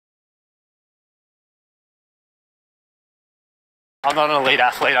I'm not an elite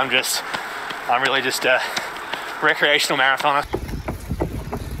athlete, I'm really just a recreational marathoner.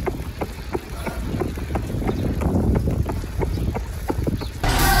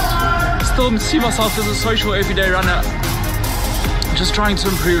 Still see myself as a social everyday runner, just trying to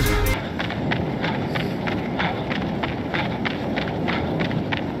improve.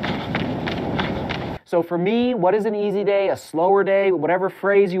 So for me, what is an easy day, a slower day, whatever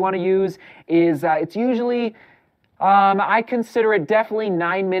phrase you want to use, is it's usually, I consider it definitely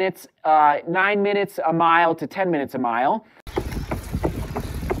 9 minutes a mile to 10 minutes a mile.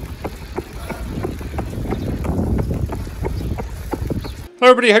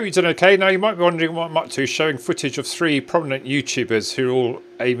 Hello everybody, hope you're doing okay. Now you might be wondering what I'm up to, showing footage of 3 prominent YouTubers who are all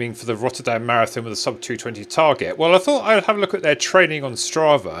aiming for the Rotterdam Marathon with a sub 220 target. Well, I thought I'd have a look at their training on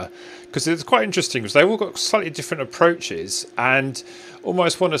Strava, because it's quite interesting because they've all got slightly different approaches, and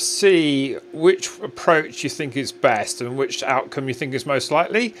almost want to see which approach you think is best and which outcome you think is most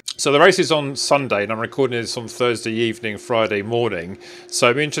likely. So the race is on Sunday and I'm recording this on Thursday evening, Friday morning.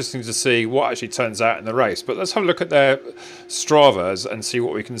 So it'll be interesting to see what actually turns out in the race. But let's have a look at their Stravas and see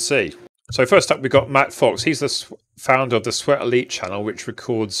what we can see. So first up, we've got Matt Fox. He's the founder of the Sweat Elite channel, which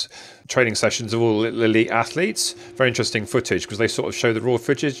records training sessions of all elite athletes. Very interesting footage because they sort of show the raw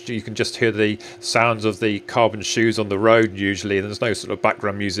footage. You can just hear the sounds of the carbon shoes on the road usually, and there's no sort of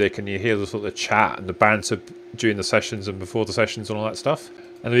background music, and you hear the sort of chat and the banter during the sessions and before the sessions and all that stuff.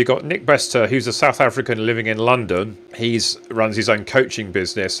 And then we've got Nick Bester, who's a South African living in London. He runs his own coaching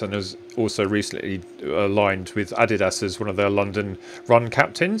business and has also recently aligned with Adidas as one of their London run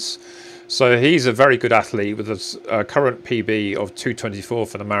captains. So he's a very good athlete with a current PB of 2:24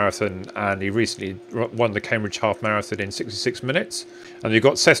 for the marathon, and he recently won the Cambridge Half Marathon in 66 minutes. And you've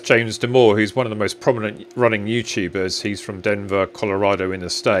got Seth DeMoor, who's one of the most prominent running YouTubers. He's from Denver, Colorado in the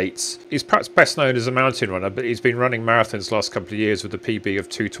States. He's perhaps best known as a mountain runner, but he's been running marathons the last couple of years with a PB of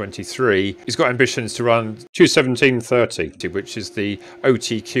 2:23. He's got ambitions to run 2:17:30, which is the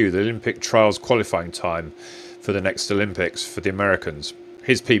OTQ, the Olympic Trials qualifying time for the next Olympics for the Americans.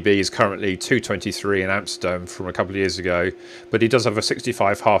 His PB is currently 2:23 in Amsterdam from a couple of years ago, but he does have a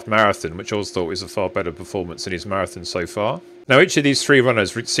 65 half marathon, which I always thought was a far better performance than his marathon so far. Now, each of these 3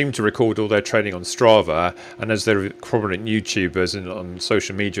 runners seem to record all their training on Strava, and as they're prominent YouTubers and on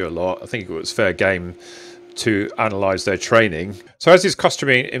social media a lot, I think it was fair game to analyse their training. So as is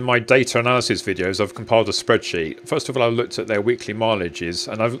customary in my data analysis videos, I've compiled a spreadsheet. First of all, I looked at their weekly mileages,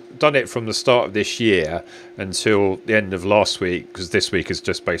 and I've done it from the start of this year until the end of last week, because this week is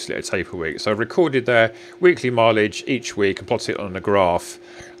just basically a taper week. So I recorded their weekly mileage each week and plotted it on a graph,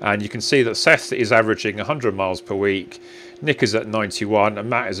 and you can see that Seth is averaging 100 miles per week, Nick is at 91, and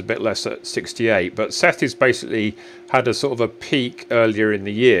Matt is a bit less at 68. But Seth has basically had a sort of a peak earlier in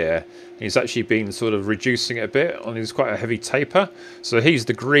the year. He's actually been sort of reducing it a bit on his quite a heavy taper. So he's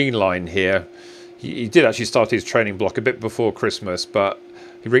the green line here. He did actually start his training block a bit before Christmas, but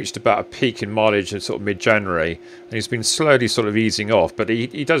he reached about a peak in mileage in sort of mid-January, and he's been slowly sort of easing off. But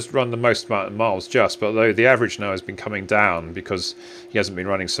he does run the most amount of miles but although the average now has been coming down because he hasn't been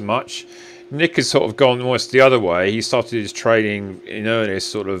running so much. Nick has sort of gone almost the other way. He started his training in earnest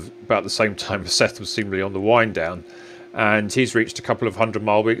sort of about the same time as Seth was seemingly on the wind down, and he's reached a couple of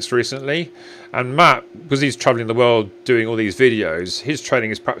 100-mile weeks recently. And Matt, because he's traveling the world doing all these videos, his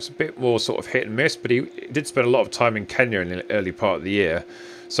training is perhaps a bit more sort of hit and miss, but he did spend a lot of time in Kenya in the early part of the year.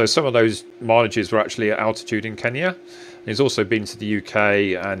 So some of those mileages were actually at altitude in Kenya. He's also been to the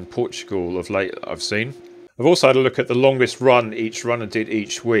UK and Portugal of late, I've seen. I've also had a look at the longest run each runner did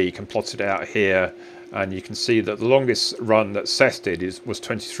each week and plotted it out here, and you can see that the longest run that Seth did was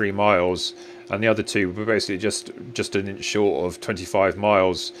 23 miles, and the other 2 were basically just an inch short of 25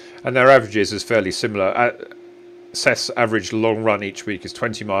 miles, and their averages is fairly similar. Seth's average long run each week is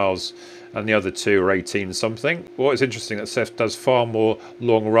 20 miles, and the other 2 are 18 something. What is interesting that Seth does far more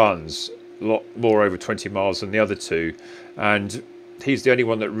long runs, a lot more over 20 miles than the other 2, and he's the only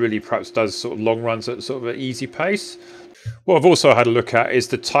one that really perhaps does sort of long runs at sort of an easy pace. What I've also had a look at is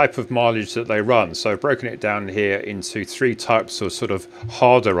the type of mileage that they run. So I've broken it down here into 3 types of sort of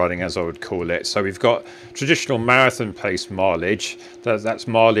harder running, as I would call it. So we've got traditional marathon pace mileage. That's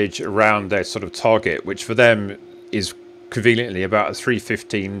mileage around their sort of target, which for them is conveniently about a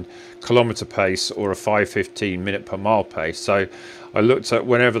 3:15 kilometre pace or a 5:15 minute per mile pace. So I looked at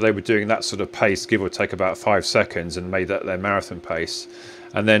whenever they were doing that sort of pace, give or take about 5 seconds, and made that their marathon pace.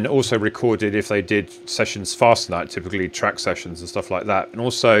 And then also recorded if they did sessions faster than that, typically track sessions and stuff like that. And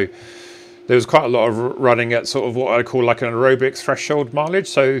also there was quite a lot of running at sort of what I call like an aerobic threshold mileage.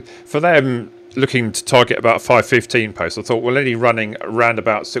 So for them, looking to target about 5:15 pace, I thought, well, any running around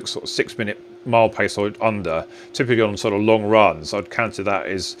about 6 minute mile pace or under. Typically on sort of long runs, I'd counter that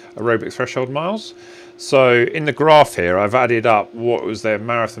as aerobic threshold miles. So in the graph here, I've added up what was their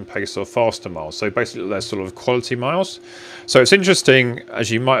marathon pace or faster miles. So basically their sort of quality miles. So it's interesting,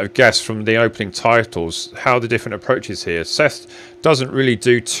 as you might have guessed from the opening titles, how the different approaches here. Seth doesn't really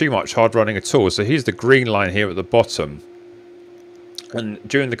do too much hard running at all. So here's the green line here at the bottom. And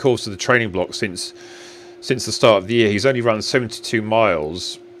during the course of the training block since the start of the year, he's only run 72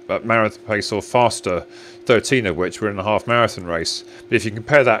 miles at marathon pace or faster, 13 of which were in a half marathon race. But if you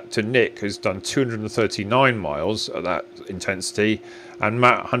compare that to Nick, who's done 239 miles at that intensity, and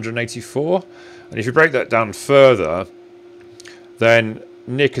Matt 184, and if you break that down further, then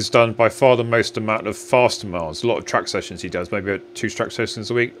Nick has done by far the most amount of faster miles. A lot of track sessions he does, maybe 2 track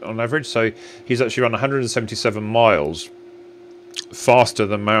sessions a week on average. So he's actually run 177 miles faster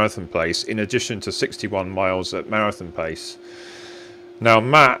than marathon pace, in addition to 61 miles at marathon pace. Now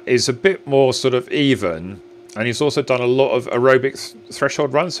Matt is a bit more sort of even, and he's also done a lot of aerobic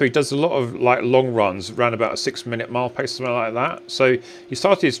threshold runs. So he does a lot of like long runs around about a 6-minute mile pace, something like that. So he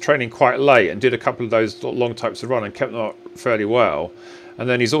started his training quite late and did a couple of those long types of run and kept them up fairly well. And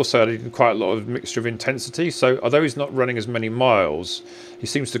then he's also added quite a lot of mixture of intensity. So although he's not running as many miles, he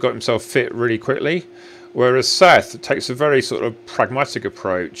seems to have got himself fit really quickly. Whereas Seth takes a very sort of pragmatic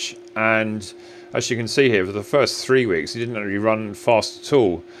approach, and as you can see here, for the first 3 weeks, he didn't really run fast at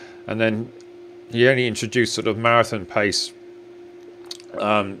all. And then he only introduced sort of marathon pace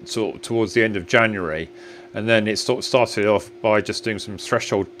towards the end of January. And then it sort of started off by just doing some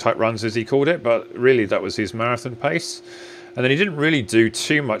threshold type runs, as he called it. But really, that was his marathon pace. And then he didn't really do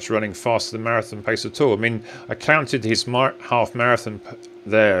too much running faster than marathon pace at all. I mean, I counted his half marathon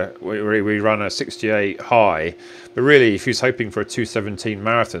there, where we run a 68 high. But really, if he was hoping for a 2:17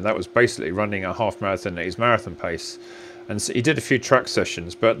 marathon, that was basically running a half marathon at his marathon pace. And so he did a few track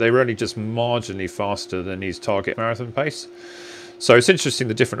sessions, but they were only just marginally faster than his target marathon pace. So it's interesting,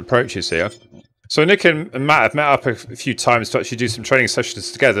 the different approaches here. So Nick and Matt have met up a few times to actually do some training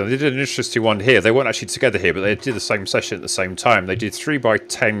sessions together. They did an interesting one here. They weren't actually together here, but they did the same session at the same time. They did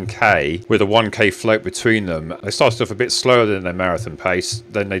 3x10k with a 1k float between them. They started off a bit slower than their marathon pace.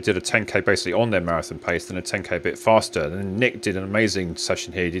 Then they did a 10k basically on their marathon pace, then a 10k a bit faster. And then Nick did an amazing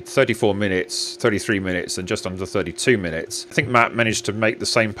session here. He did 34 minutes, 33 minutes, and just under 32 minutes. I think Matt managed to make the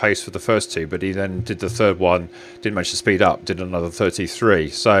same pace for the first two, but he then did the third one, didn't manage to speed up, did another 33.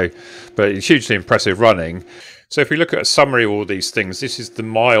 So, but it's hugely impressive running. So if we look at a summary of all these things, this is the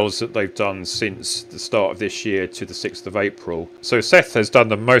miles that they've done since the start of this year to the 6th of April. So Seth has done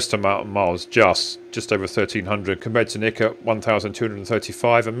the most amount of miles, just over 1,300, compared to Nick at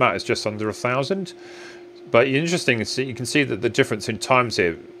 1,235, and Matt is just under 1,000. But interesting, you can see that the difference in times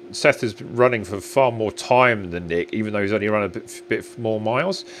here. Seth is running for far more time than Nick, even though he's only run a bit more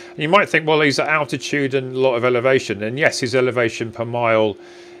miles. And you might think, well, he's at altitude and a lot of elevation. And yes, his elevation per mile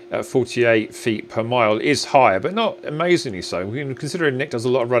at 48 feet per mile is higher, but not amazingly so. Considering Nick does a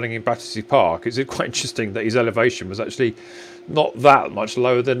lot of running in Battersea Park, it's quite interesting that his elevation was actually not that much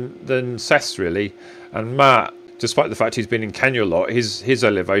lower than Seth's, really. And Matt, despite the fact he's been in Kenya a lot, his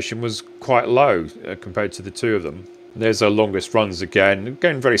elevation was quite low compared to the two of them. There's our longest runs again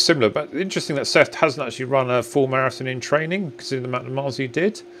very similar, but interesting that Seth hasn't actually run a full marathon in training, considering the amount of miles he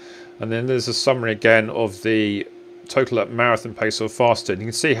did. And then there's a summary again of the total at marathon pace or faster, and you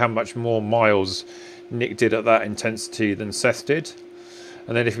can see how much more miles Nick did at that intensity than Seth did.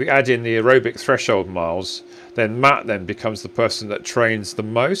 And then if we add in the aerobic threshold miles, then Matt then becomes the person that trains the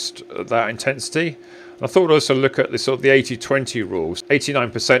most at that intensity. And I thought we'd also look at the sort of the 80-20 rules.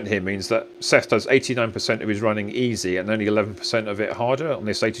 89% here means that Seth does 89% of his running easy and only 11% of it harder on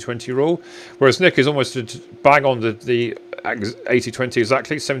this 80-20 rule, whereas Nick is almost bang on the 80-20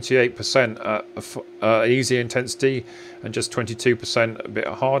 exactly, 78% easy intensity and just 22% a bit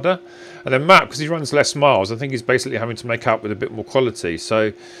harder. And then Matt, because he runs less miles, I think he's basically having to make up with a bit more quality.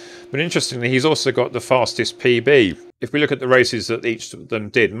 So, but interestingly, he's also got the fastest PB. If we look at the races that each of them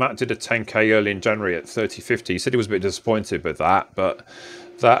did, Matt did a 10k early in January at 30:50. He said he was a bit disappointed with that, but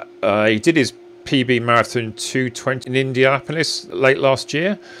he did his PB marathon 2:20 in Indianapolis late last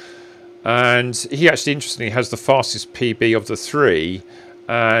year. And he actually, interestingly, has the fastest PB of the three,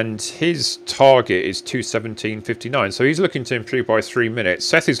 and his target is 2:17:59. So he's looking to improve by 3 minutes.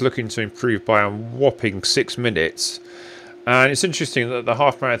 Seth is looking to improve by a whopping 6 minutes. And it's interesting that the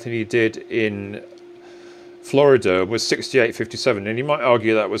half marathon he did in Florida was 68:57, and you might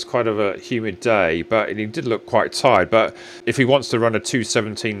argue that was quite of a humid day, but he did look quite tired. But if he wants to run a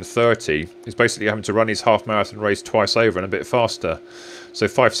 2:17:30, he's basically having to run his half marathon race twice over and a bit faster. So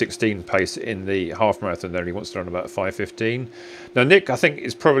 5:16 pace in the half marathon there. He wants to run about 5:15. Now Nick, I think,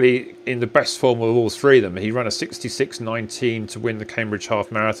 is probably in the best form of all three of them. He ran a 66:19 to win the Cambridge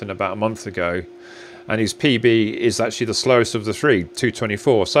half marathon about a month ago. And his PB is actually the slowest of the three,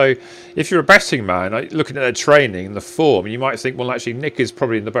 2:24. So if you're a betting man, looking at their training and the form, you might think, well, actually Nick is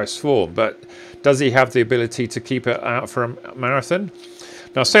probably in the best form, but does he have the ability to keep it out for a marathon?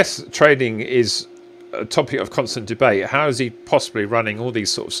 Now Seth's training is a topic of constant debate. How is he possibly running all these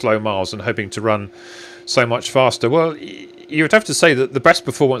sort of slow miles and hoping to run so much faster? Well, you would have to say that the best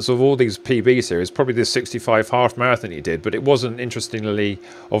performance of all these PBs here is probably the 65 half marathon he did, but it wasn't, interestingly,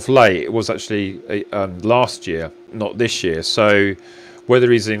 of late. It was actually last year, not this year. So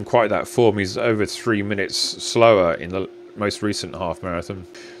whether he's in quite that form, he's over 3 minutes slower in the most recent half marathon.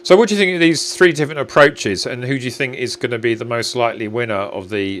 So what do you think of these three different approaches, and who do you think is going to be the most likely winner of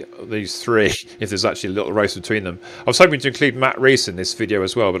these three, if there's actually a little race between them? I was hoping to include Matt Rees in this video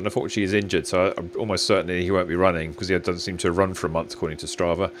as well, but unfortunately he's injured, so I'm almost certain he won't be running, because he doesn't seem to have run for a month according to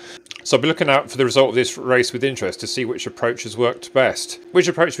Strava. So I'll be looking out for the result of this race with interest to see which approach has worked best. Which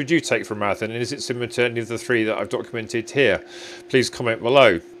approach would you take for a marathon, and is it similar to any of the three that I've documented here? Please comment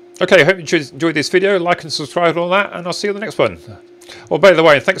below. Okay, I hope you enjoyed this video. Like and subscribe and all that, and I'll see you on the next one. Well, by the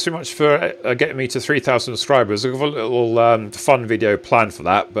way, thanks very much for getting me to 3,000 subscribers. I've got a little fun video planned for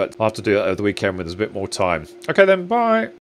that, but I'll have to do it over the weekend when there's a bit more time. Okay then, bye.